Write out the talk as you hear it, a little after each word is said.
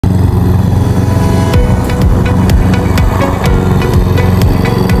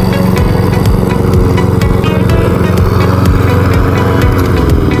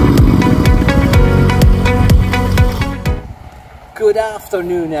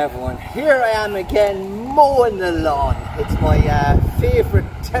afternoon, everyone. Here I am again mowing the lawn. It's my favourite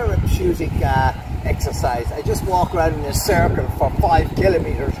therapeutic exercise. I just walk around in a circle for 5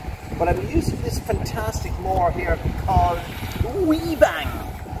 kilometres, but I'm using this fantastic mower here called Weibang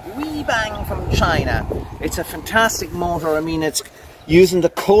from China. It's a fantastic motor. I mean, it's using the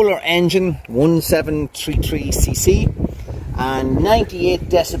Kohler engine, 1733cc. And 98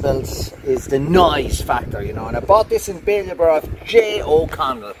 decibels is the noise factor, you know. And I bought this in Bailieborough of J.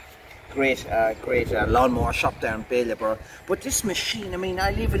 O'Connell. Great lawnmower shop there in Bailieborough. But this machine, I mean,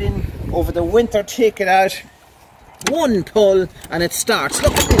 I leave it in over the winter, take it out, one pull, and it starts.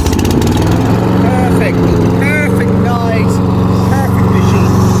 Look at this. Perfect noise, perfect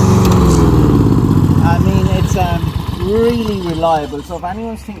machine. I mean, it's really reliable. So if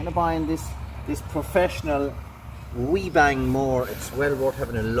anyone's thinking of buying this professional Weibang mower, it's well worth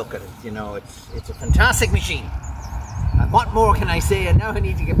having a look at it. You know, it's a fantastic machine. And what more can I say? And now I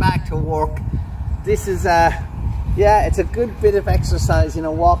need to get back to work. This is yeah, it's a good bit of exercise, you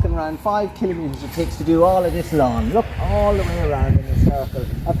know, walking around 5 kilometres it takes to do all of this lawn. Look all the way around in a circle.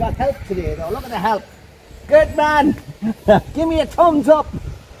 I've got help today though. Look at the help. Good man. Give me a thumbs up.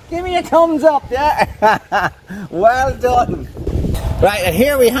 Give me a thumbs up, yeah. Well done. Right, and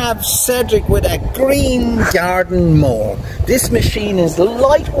here we have Cedric with a green garden mower. This machine is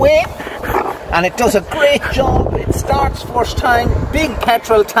lightweight and it does a great job. It starts first time, big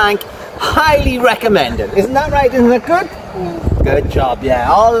petrol tank, highly recommended. Isn't that right? Isn't it good? Good job,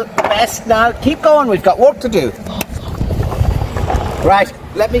 yeah. All the best now. Keep going, we've got work to do. Right,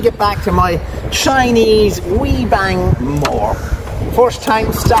 let me get back to my Chinese Weibang mower. First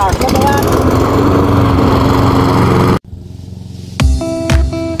time start. Look at that.